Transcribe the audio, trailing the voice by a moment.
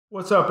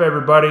What's up,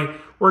 everybody?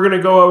 We're going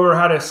to go over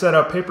how to set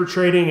up paper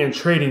trading in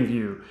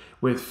TradingView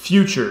with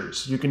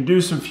futures. You can do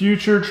some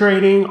future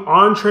trading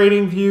on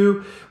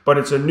TradingView, but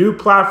it's a new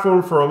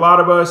platform for a lot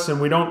of us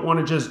and we don't want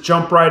to just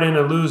jump right in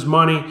and lose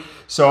money.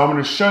 So I'm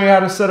going to show you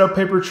how to set up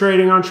paper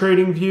trading on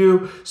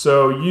TradingView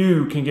so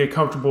you can get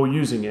comfortable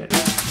using it.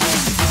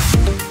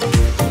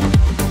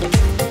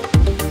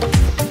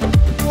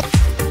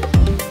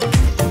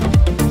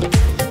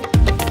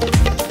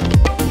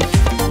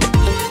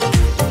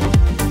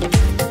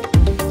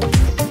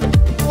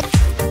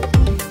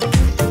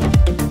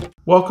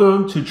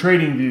 Welcome to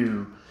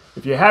TradingView.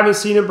 If you haven't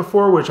seen it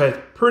before, which I'm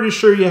pretty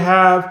sure you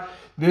have,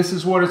 this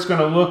is what it's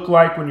going to look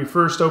like when you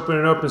first open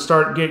it up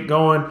and get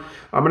going.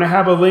 I'm going to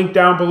have a link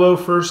down below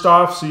first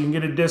off so you can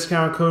get a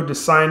discount code to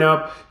sign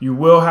up. You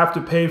will have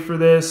to pay for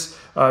this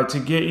to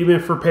get,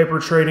 even for paper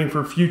trading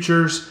for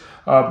futures,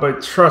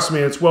 but trust me,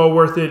 it's well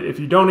worth it. If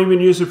you don't even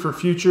use it for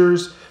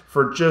futures,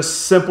 for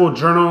just simple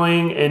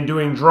journaling and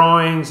doing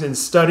drawings and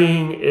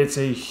studying, it's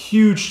a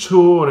huge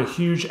tool and a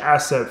huge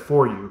asset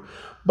for you.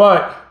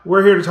 But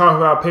we're here to talk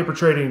about paper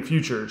trading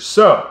futures.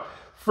 So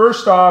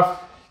first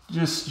off,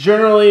 just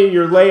generally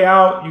your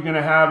layout, you're going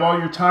to have all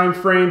your time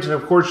frames, and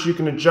of course you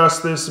can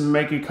adjust this and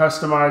make it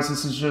customized.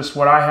 This is just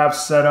what I have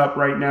set up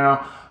right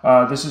now.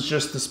 This is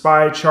just the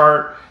SPY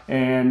chart,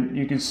 and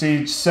you can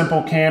see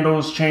simple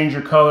candles, change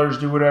your colors,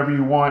 do whatever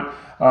you want.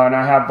 And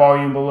I have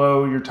volume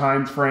below, your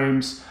time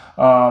frames,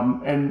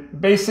 and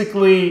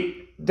basically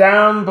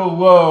down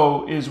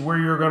below is where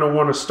you're going to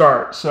want to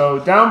start. So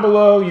down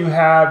below you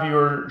have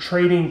your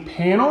trading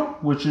panel,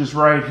 which is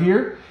right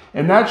here.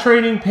 And that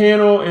trading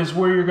panel is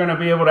where you're going to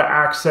be able to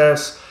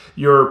access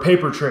your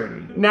paper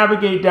trading.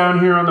 Navigate down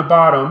here on the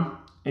bottom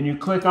and you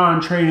click on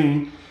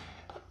trading.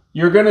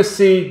 You're going to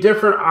see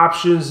different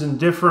options and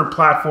different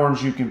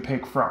platforms you can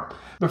pick from.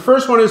 The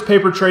first one is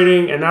paper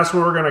trading, and that's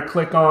what we're going to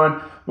click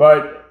on.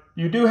 But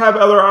you do have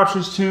other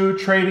options too,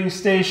 Trading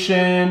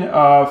Station,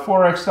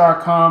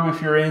 Forex.com if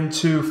you're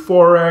into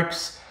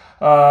Forex.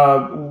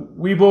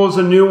 Webull is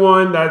a new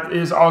one that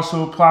is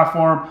also a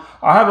platform.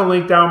 I'll have a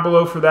link down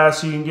below for that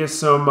so you can get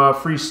some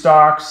free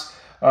stocks.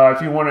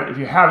 If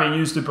you haven't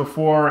used it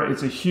before,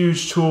 it's a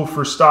huge tool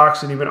for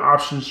stocks and even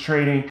options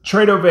trading.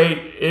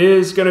 Tradovate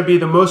is going to be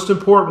the most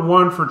important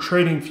one for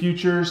trading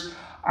futures.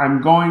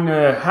 I'm going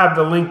to have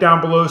the link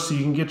down below so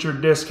you can get your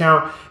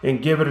discount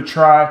and give it a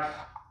try.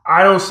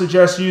 I don't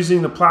suggest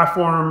using the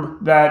platform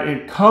that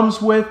it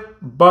comes with,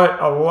 but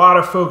a lot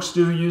of folks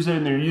do use it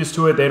and they're used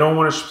to it. They don't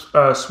want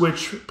to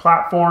switch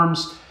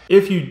platforms.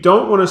 If you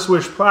don't want to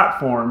switch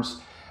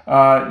platforms,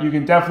 you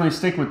can definitely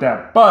stick with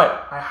that.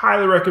 But I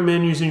highly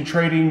recommend using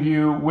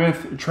TradingView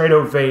with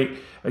Tradovate.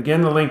 Again,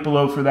 the link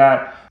below for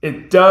that.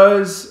 It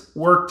does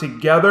work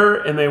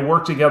together and they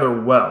work together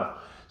well.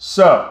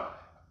 So,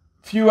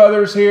 a few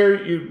others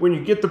here. When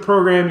you get the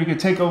program, you can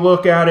take a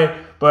look at it,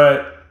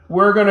 but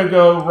we're going to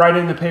go right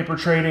into paper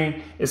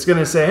trading. It's going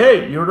to say,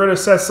 hey, you're going to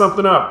set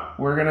something up.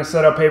 We're going to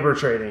set up paper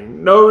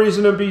trading. No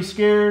reason to be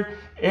scared.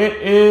 It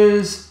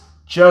is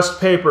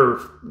just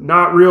paper,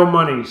 not real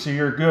money, so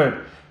you're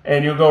good.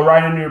 And you'll go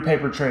right into your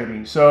paper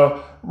trading.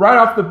 So right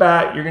off the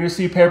bat, you're going to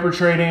see paper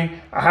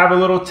trading. I have a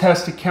little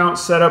test account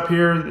set up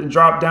here and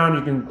drop down.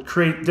 You can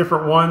create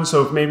different ones.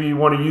 So if maybe you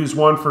want to use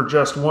one for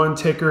just one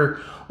ticker,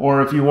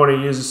 or if you want to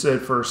use it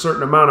for a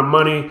certain amount of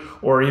money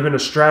or even a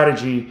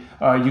strategy,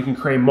 you can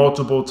create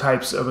multiple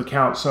types of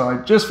accounts.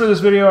 So just for this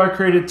video, I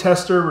created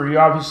tester where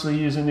you're obviously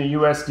using the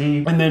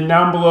USD. And then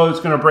down below, it's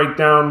going to break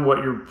down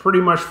what you're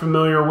pretty much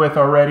familiar with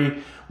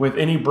already with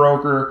any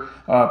broker,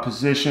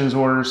 positions,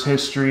 orders,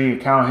 history,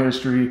 account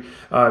history,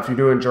 if you're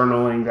doing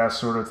journaling, that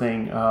sort of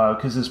thing,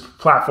 because this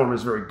platform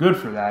is very good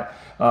for that.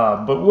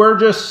 But we're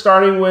just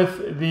starting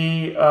with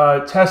the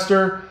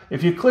tester.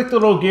 If you click the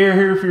little gear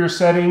here for your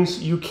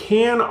settings, you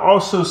can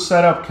also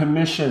set up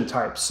commission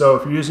types. So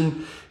if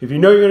you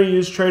know you're going to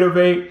use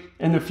Tradovate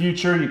in the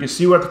future, you can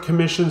see what the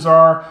commissions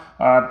are.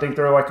 I think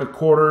they're like a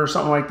quarter or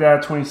something like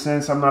that, 20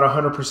 cents. I'm not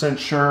 100%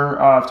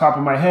 sure off the top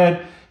of my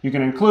head. You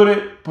can include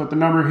it, put the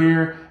number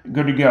here,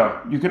 good to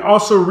go. You can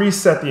also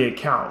reset the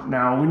account.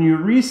 Now, when you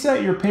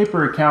reset your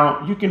paper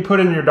account, you can put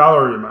in your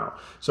dollar amount.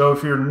 So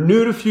if you're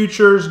new to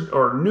futures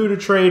or new to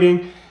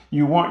trading,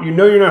 you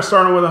know you're not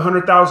starting with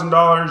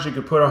 $100,000, you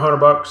could put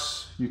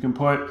 $100, you can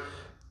put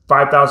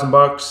 $5,000,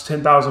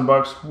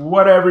 $10,000,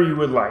 whatever you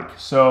would like.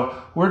 So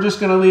we're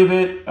just gonna leave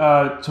it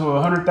to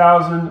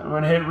 100,000. I'm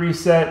gonna hit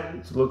reset.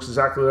 It looks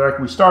exactly like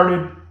we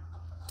started.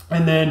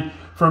 And then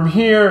from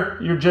here,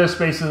 you're just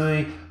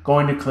basically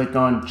going to click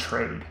on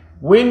trade.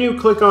 When you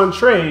click on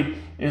trade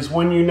is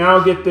when you now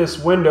get this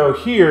window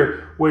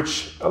here,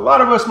 which a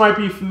lot of us might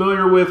be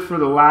familiar with for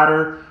the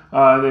ladder.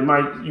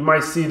 You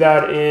might see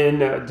that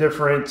in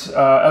different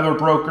other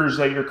brokers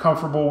that you're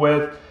comfortable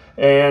with,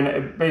 and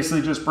it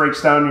basically just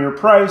breaks down your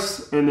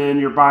price and then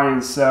your buy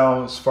and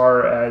sell as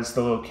far as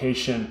the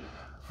location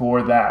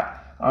for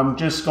that. I'm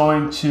just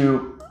going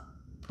to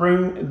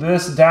bring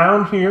this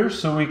down here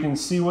so we can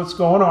see what's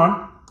going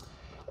on.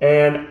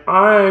 And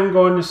I'm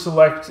going to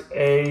select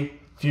a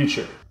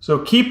future. So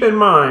keep in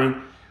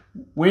mind,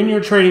 When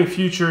you're trading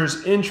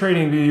futures in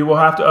TradingView, you will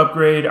have to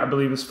upgrade, I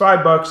believe it's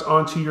 $5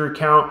 onto your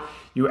account.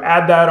 You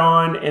add that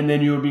on, and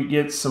then you'll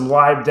get some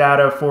live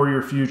data for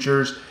your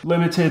futures,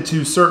 limited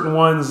to certain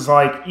ones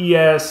like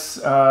ES,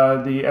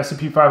 the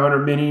S&P 500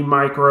 Mini,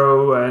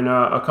 Micro, and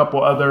a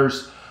couple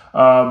others.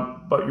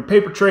 But you're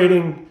paper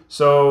trading,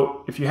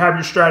 so if you have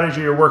your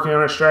strategy, you're working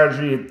on a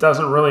strategy, it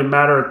doesn't really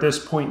matter at this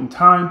point in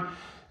time.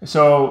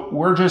 So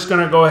we're just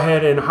going to go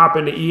ahead and hop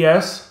into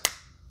ES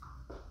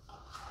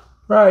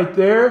right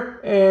there,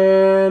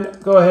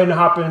 and go ahead and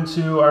hop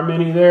into our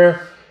Mini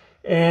there.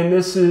 And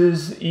this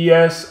is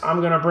ES. I'm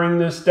going to bring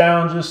this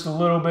down just a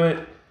little bit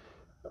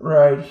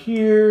right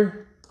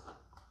here.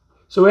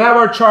 So we have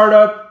our chart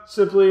up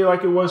simply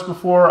like it was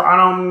before.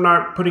 I'm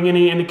not putting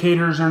any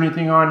indicators or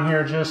anything on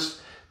here.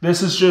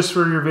 This is just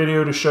for your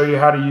video to show you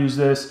how to use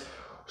this.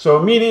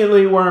 So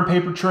immediately we're in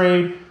paper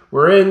trade.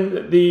 We're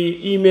in the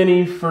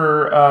E-mini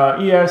for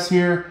ES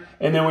here.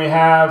 And then we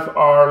have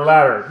our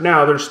ladder.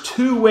 Now there's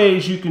two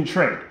ways you can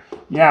trade.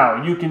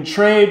 Now, you can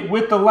trade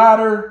with the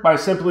ladder by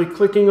simply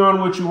clicking on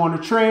what you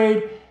want to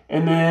trade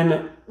and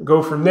then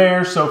go from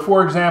there. So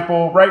for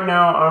example, right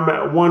now I'm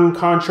at one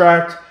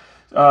contract.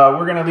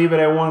 We're going to leave it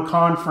at one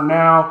con for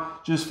now,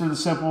 just for the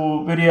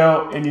simple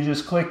video. And you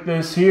just click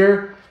this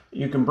here.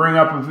 You can bring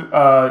up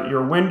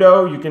your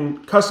window. You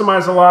can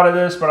customize a lot of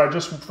this, but I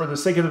just, for the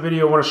sake of the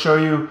video, want to show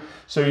you.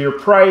 So your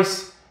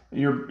price,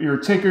 your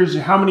tickers,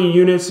 how many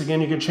units,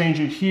 again, you can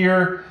change it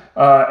here.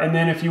 And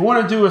then if you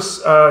want to do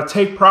a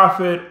take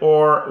profit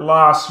or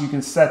loss, you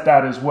can set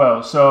that as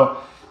well.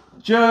 So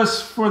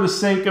just for the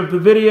sake of the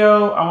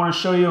video, I want to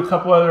show you a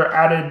couple other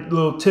added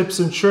little tips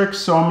and tricks.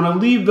 So I'm going to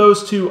leave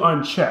those two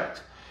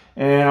unchecked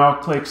and I'll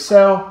click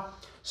sell.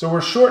 So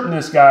we're shorting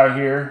this guy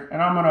here,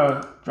 and I'm going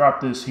to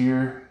drop this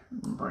here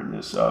and bring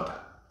this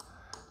up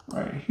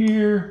right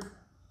here.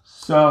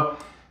 So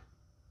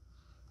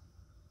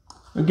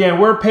again,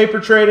 we're paper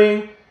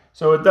trading,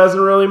 so it doesn't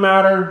really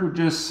matter. We're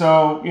just,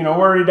 so, you know,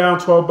 we're already down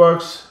 12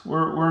 bucks.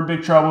 We're in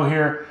big trouble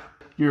here.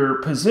 Your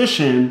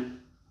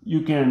position,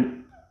 you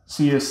can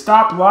see a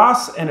stop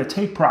loss and a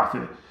take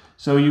profit.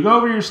 So you go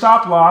over your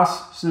stop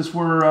loss. Since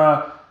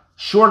we're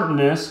shorting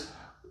this,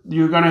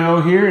 you're going to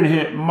go here and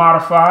hit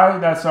modify.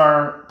 That's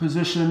our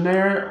position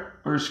there,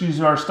 or excuse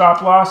me, our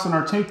stop loss and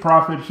our take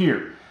profit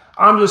here.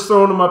 I'm just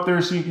throwing them up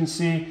there so you can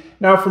see.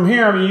 Now from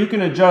here, I mean, you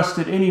can adjust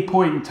at any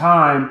point in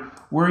time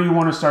where you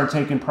want to start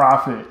taking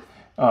profit,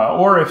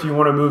 or if you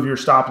want to move your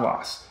stop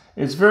loss.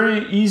 It's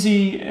very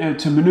easy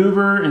to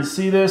maneuver and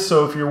see this.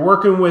 So if you're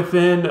working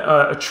within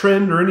a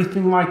trend or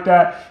anything like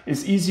that,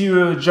 it's easy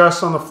to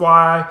adjust on the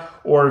fly.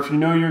 Or if you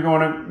know you're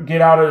going to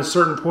get out at a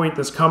certain point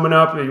that's coming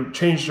up, and you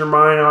changed your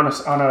mind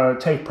on a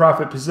take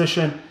profit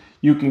position,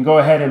 you can go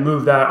ahead and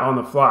move that on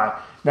the fly.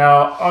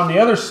 Now on the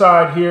other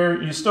side here,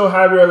 you still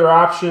have your other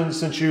options.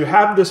 Since you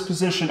have this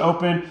position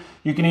open,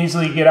 you can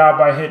easily get out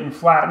by hitting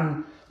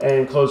flatten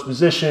and close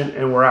position,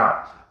 and we're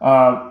out.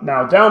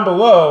 Now down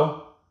below,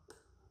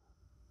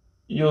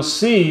 you'll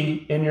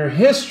see in your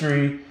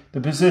history the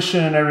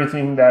position and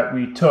everything that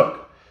we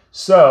took.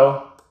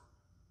 So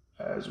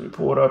as we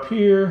pull it up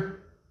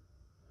here,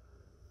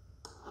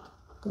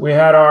 we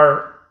had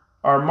our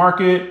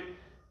market,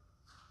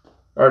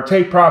 our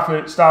take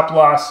profit, stop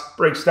loss,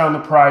 breaks down the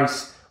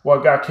price,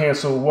 what got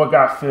canceled, what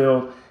got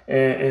filled,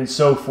 and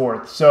so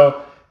forth.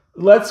 So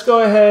let's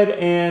go ahead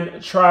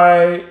and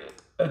try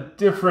a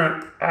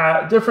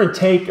different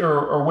take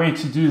or way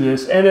to do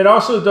this. And it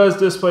also does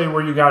display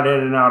where you got in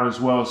and out as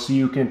well, so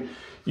you can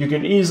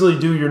easily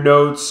do your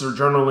notes or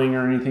journaling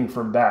or anything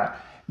from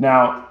that.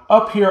 Now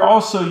up here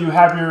also you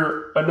have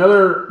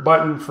another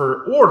button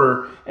for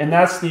order, and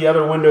that's the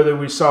other window that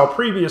we saw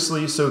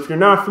previously. So if you're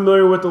not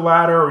familiar with the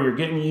ladder or you're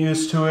getting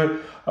used to it,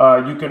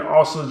 you can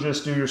also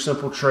just do your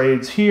simple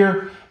trades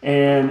here.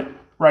 And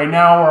right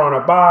now we're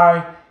on a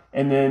buy,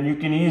 and then you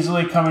can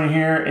easily come in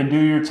here and do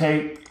your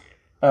take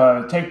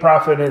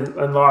profit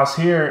and loss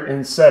here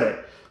and set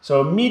it.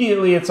 So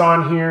immediately it's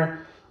on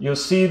here. You'll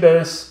see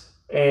this,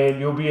 and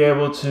you'll be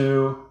able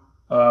to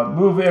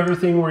move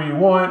everything where you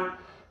want.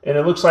 And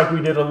it looks like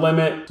we did a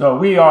limit. So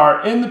we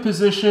are in the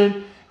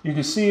position. You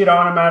can see it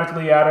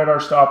automatically added our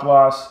stop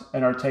loss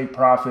and our take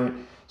profit.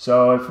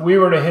 So if we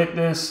were to hit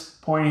this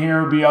point here,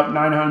 it would be up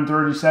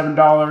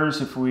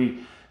 $937. If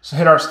we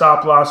hit our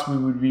stop loss, we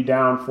would be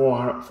down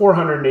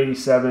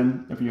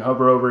 $487. If you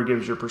hover over, it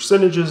gives your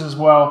percentages as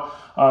well.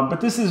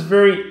 But this is a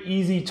very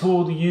easy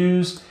tool to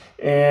use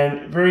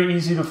and very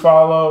easy to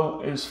follow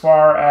as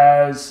far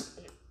as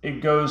it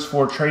goes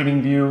for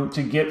TradingView.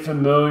 To get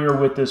familiar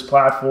with this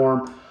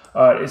platform,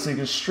 it's an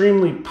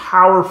extremely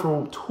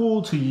powerful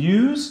tool to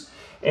use,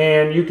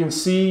 and you can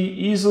see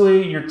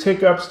easily your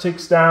tick ups,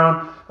 ticks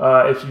down.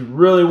 If you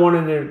really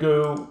wanted to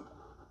go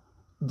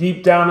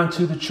deep down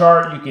into the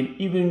chart, you can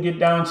even get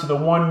down to the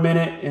 1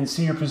 minute and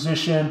see your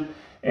position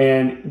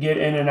and get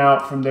in and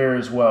out from there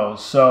as well.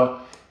 So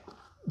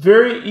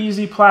very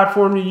easy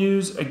platform to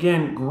use.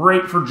 Again,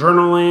 great for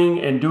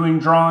journaling and doing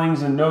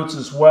drawings and notes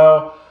as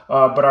well.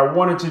 but I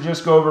wanted to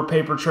just go over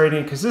paper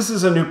trading because this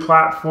is a new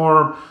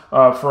platform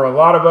for a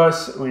lot of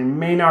us. We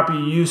may not be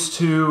used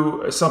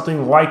to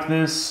something like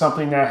this,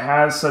 something that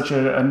has such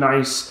a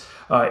nice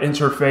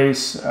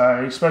interface,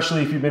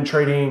 especially if you've been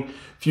trading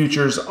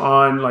futures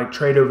on like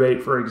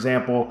Tradovate, for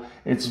example.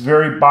 It's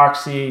very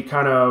boxy,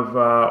 kind of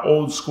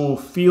old school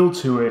feel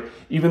to it.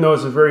 Even though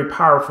it's a very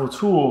powerful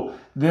tool,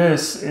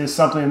 this is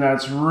something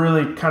that's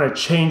really kind of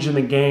changing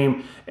the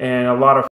game, and a lot of